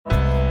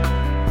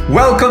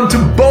Welcome to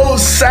Bo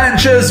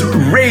Sanchez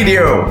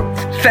Radio.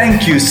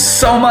 Thank you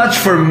so much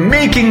for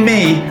making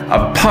me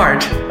a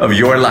part of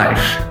your life.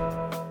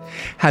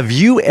 Have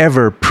you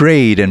ever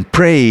prayed and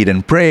prayed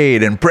and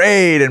prayed and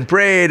prayed and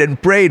prayed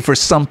and prayed for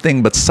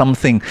something, but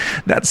something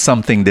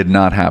did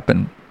not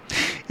happen?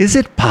 Is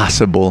it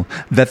possible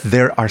that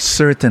there are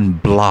certain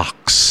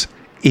blocks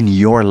in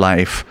your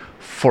life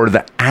for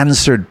the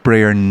answered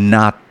prayer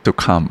not to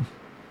come?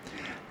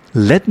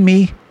 Let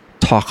me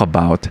talk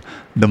about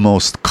the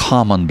most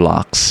common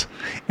blocks.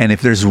 And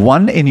if there's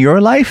one in your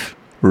life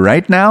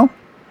right now,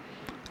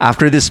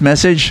 after this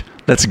message,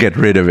 let's get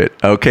rid of it,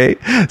 okay?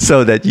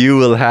 So that you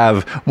will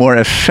have more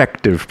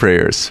effective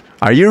prayers.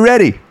 Are you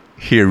ready?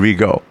 Here we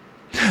go.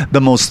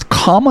 The most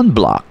common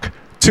block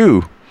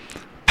to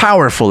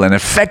powerful and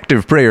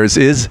effective prayers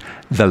is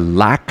the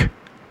lack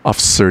of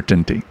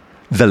certainty.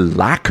 The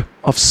lack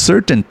of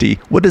certainty.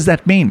 What does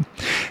that mean?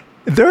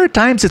 There are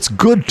times it's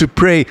good to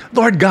pray,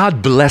 Lord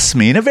God, bless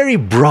me, in a very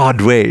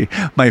broad way.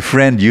 My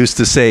friend used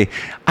to say,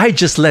 I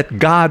just let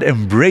God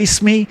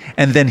embrace me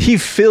and then He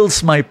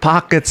fills my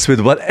pockets with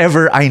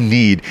whatever I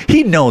need.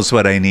 He knows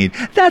what I need.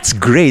 That's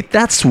great.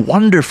 That's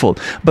wonderful.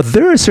 But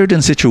there are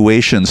certain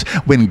situations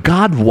when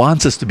God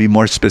wants us to be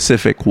more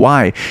specific.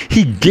 Why?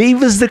 He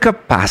gave us the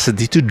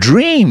capacity to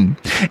dream.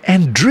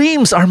 And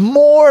dreams are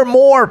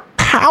more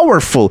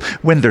powerful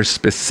when they're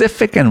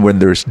specific and when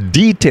there's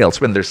details,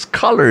 when there's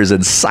colors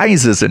and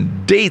sizes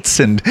and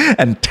dates and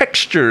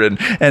texture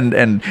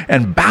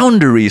and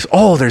boundaries.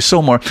 Oh, there's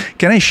so more.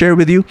 Can I share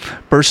with you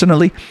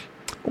personally?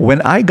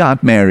 When I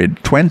got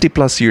married 20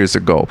 plus years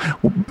ago,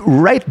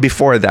 right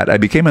before that, I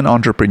became an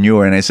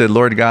entrepreneur and I said,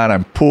 Lord God,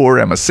 I'm poor.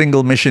 I'm a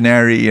single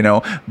missionary,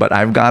 but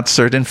I've got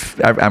certain,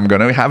 I'm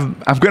going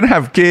to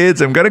have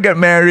kids. I'm going to get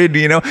married,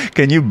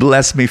 can you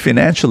bless me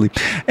financially?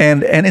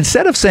 And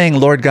instead of saying,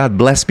 Lord God,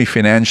 bless me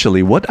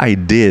financially, what I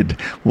did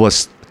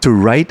was to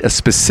write a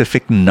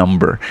specific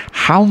number,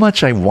 how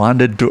much I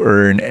wanted to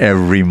earn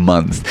every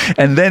month.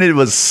 And then it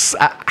was,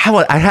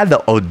 I had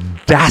the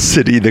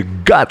audacity, the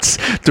guts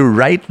to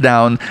write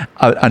down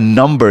a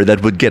number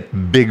that would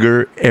get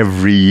bigger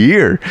every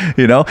year,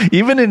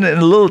 even in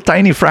a little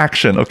tiny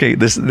fraction. Okay,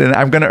 then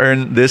I'm going to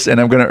earn this and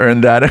I'm going to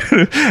earn that.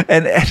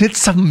 and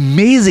it's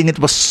amazing. It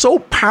was so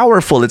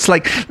powerful. It's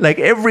like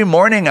every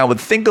morning I would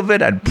think of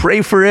it, I'd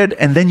pray for it.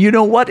 And then you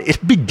know what?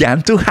 It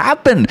began to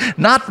happen.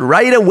 Not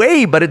right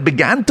away, but it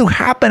began to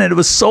happen. It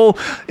was so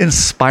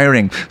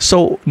inspiring.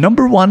 So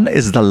number one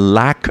is the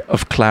lack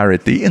of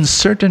clarity in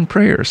certain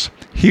prayers.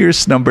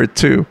 Here's number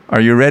two.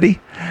 Are you ready?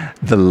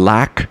 The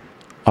lack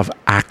of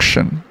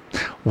action.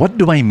 What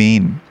do I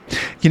mean?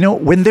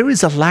 When there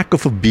is a lack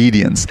of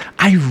obedience,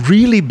 I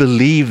really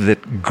believe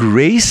that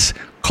grace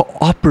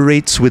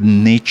cooperates with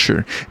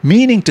nature.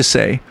 Meaning to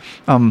say,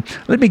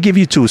 let me give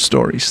you two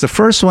stories. The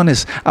first one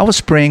is I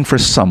was praying for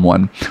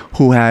someone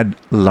who had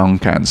lung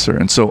cancer.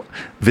 And so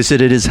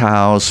visited his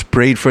house,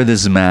 prayed for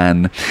this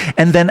man.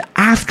 And then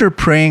after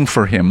praying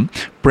for him,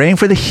 praying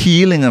for the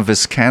healing of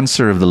his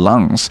cancer of the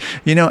lungs,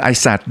 I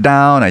sat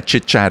down, I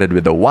chit-chatted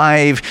with the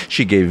wife.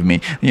 She gave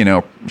me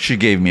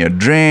a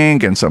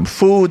drink and some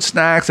food,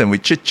 snacks, and we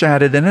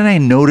chit-chatted. And then I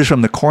noticed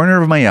from the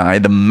corner of my eye,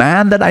 the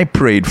man that I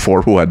prayed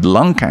for who had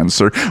lung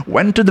cancer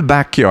went to the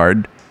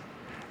backyard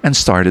and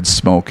started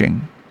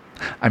smoking.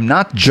 I'm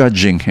not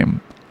judging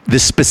him,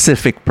 this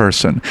specific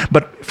person.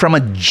 But from a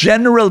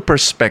general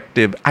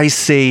perspective, I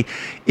say,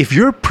 if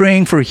you're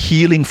praying for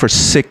healing for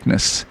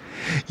sickness,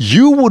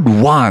 you would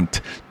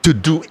want to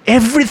do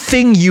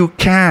everything you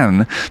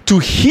can to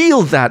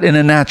heal that in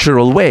a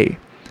natural way.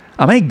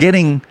 Am I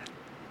getting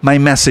my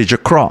message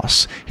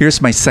across?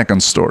 Here's my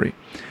second story.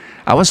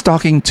 I was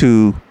talking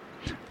to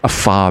a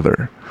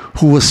father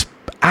who was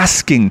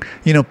asking,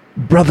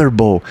 Brother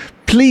Bo,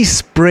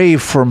 please pray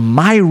for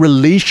my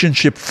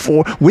relationship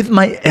with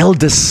my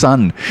eldest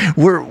son.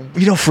 We're,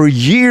 for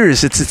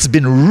years it's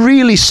been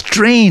really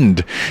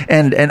strained,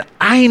 and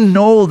I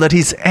know that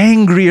he's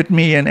angry at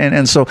me,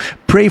 and so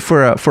pray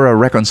for a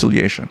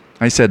reconciliation.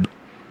 I said,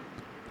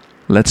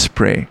 let's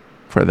pray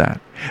for that.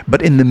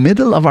 But in the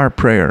middle of our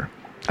prayer,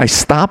 I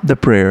stopped the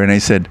prayer and I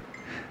said,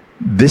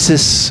 this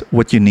is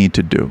what you need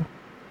to do.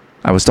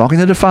 I was talking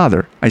to the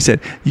father. I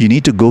said, you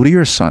need to go to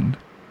your son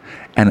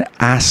and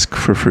ask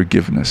for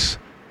forgiveness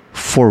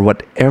for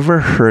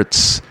whatever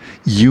hurts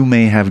you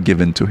may have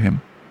given to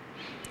him.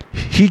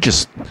 He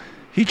just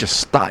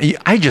stopped.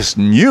 I just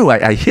knew.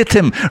 I hit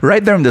him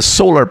right there in the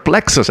solar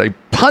plexus. I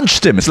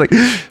punched him. It's like,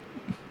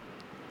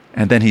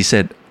 and then he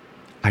said,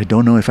 I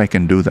don't know if I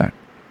can do that.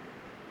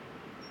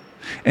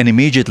 And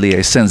immediately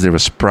I sensed there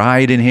was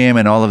pride in him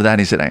and all of that.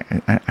 He said,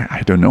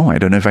 I don't know. I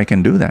don't know if I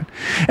can do that.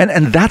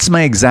 And that's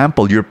my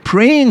example. You're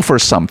praying for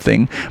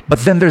something, but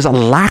then there's a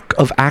lack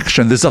of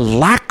action. There's a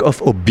lack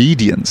of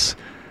obedience.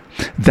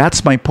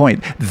 That's my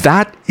point.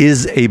 That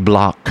is a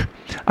block.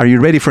 Are you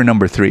ready for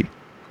number three?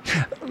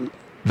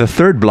 The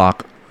third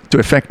block to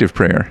effective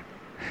prayer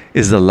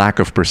is the lack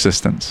of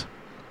persistence.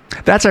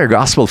 That's our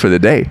gospel for the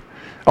day.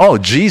 Oh,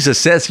 Jesus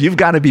says you've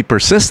got to be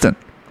persistent.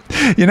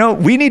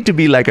 We need to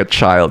be like a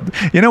child.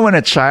 When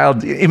a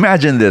child,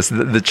 imagine this,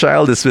 the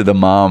child is with a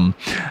mom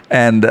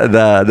and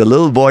the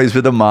little boy is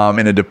with a mom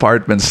in a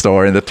department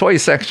store and the toy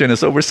section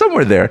is over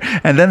somewhere there.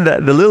 And then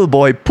the little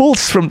boy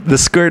pulls from the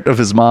skirt of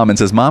his mom and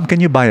says, "Mom, can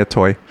you buy a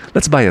toy?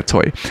 Let's buy a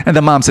toy." And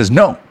the mom says,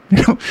 "No."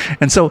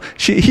 And so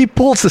he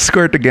pulls the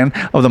skirt again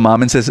of the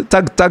mom and says,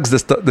 tugs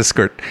the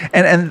skirt.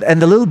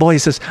 And the little boy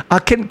says,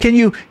 can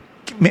you,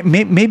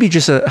 maybe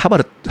just how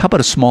about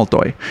a small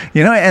toy,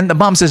 and the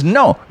mom says,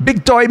 "No,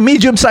 big toy,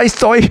 medium-sized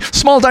toy,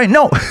 small toy,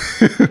 no."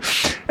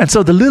 And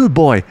so the little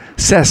boy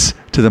says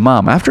to the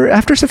mom after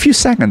a few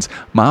seconds,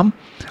 "Mom,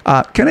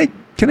 can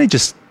I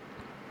just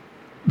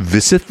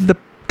visit the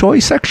toy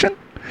section?"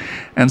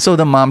 And so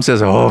the mom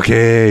says,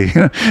 "Okay."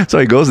 So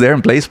he goes there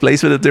and plays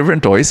with the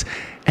different toys.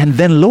 And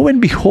then lo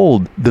and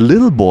behold, the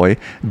little boy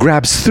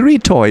grabs 3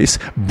 toys,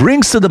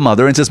 brings to the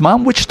mother and says,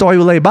 "Mom, which toy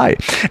will I buy?"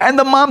 And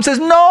the mom says,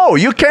 "No,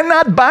 you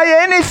cannot buy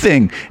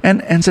anything."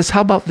 And says,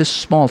 "How about this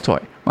small toy,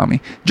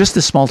 Mommy? Just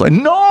this small toy."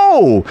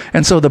 "No!"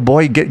 And so the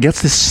boy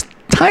gets this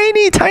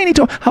tiny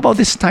toy. "How about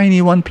this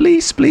tiny one?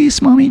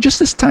 Please, Mommy, just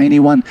this tiny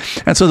one."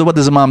 And so what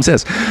does the mom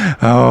says?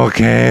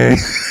 "Okay."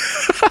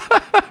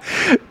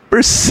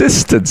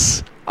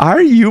 Persistence.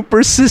 Are you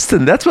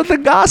persistent? That's what the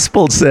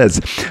gospel says.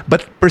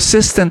 But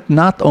persistent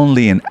not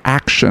only in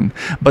action,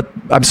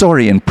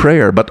 in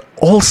prayer, but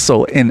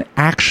also in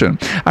action.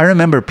 I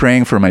remember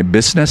praying for my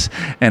business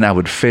and I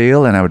would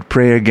fail and I would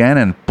pray again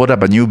and put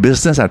up a new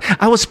business.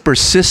 I was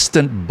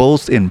persistent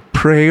both in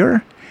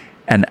prayer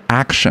and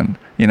action.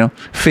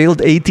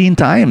 Failed 18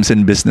 times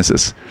in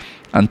businesses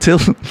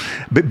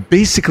but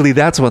basically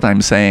that's what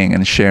I'm saying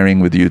and sharing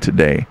with you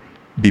today.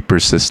 Be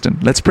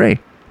persistent. Let's pray.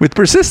 With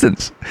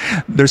persistence.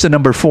 There's a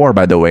number 4,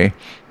 by the way,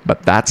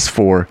 but that's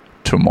for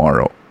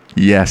tomorrow.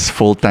 Yes,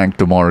 full tank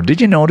tomorrow.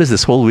 Did you notice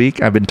this whole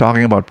week I've been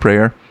talking about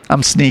prayer?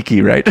 I'm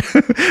sneaky, right?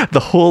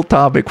 The whole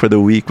topic for the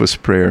week was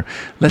prayer.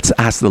 Let's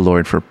ask the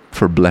Lord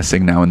for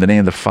blessing now. In the name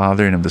of the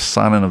Father and of the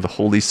Son and of the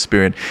Holy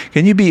Spirit.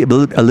 Can you be a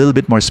little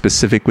bit more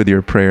specific with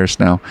your prayers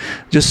now?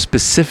 Just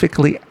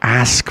specifically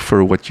ask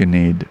for what you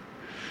need.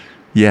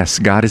 Yes,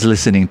 God is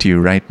listening to you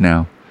right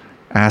now.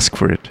 Ask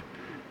for it.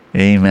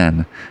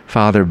 Amen.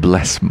 Father,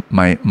 bless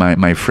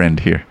my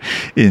friend here.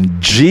 In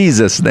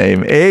Jesus'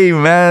 name,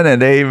 amen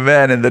and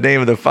amen. In the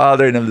name of the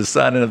Father and of the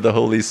Son and of the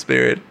Holy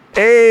Spirit.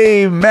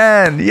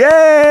 Amen.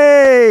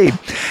 Yay!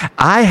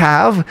 I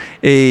have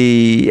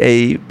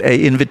a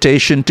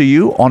invitation to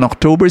you. On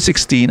October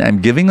 16, I'm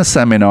giving a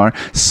seminar,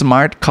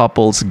 Smart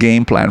Couples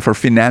Game Plan for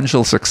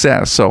Financial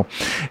Success. So,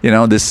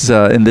 this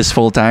in this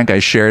full tank, I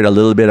shared a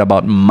little bit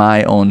about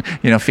my own,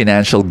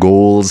 financial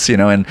goals,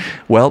 and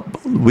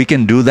we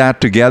can do that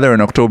together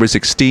on October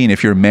 16.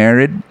 If you're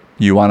married,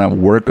 you want to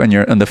work on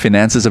the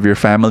finances of your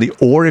family,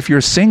 or if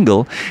you're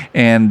single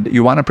and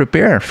you want to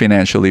prepare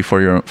financially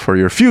for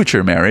your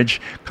future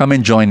marriage, come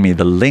and join me.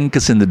 The link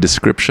is in the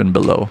description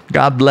below.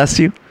 God bless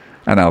you,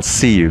 and I'll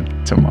see you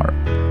tomorrow.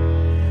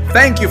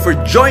 Thank you for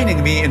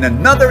joining me in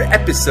another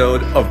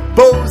episode of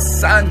Bo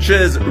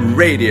Sanchez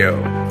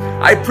Radio.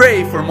 I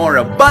pray for more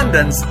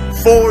abundance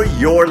for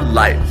your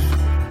life.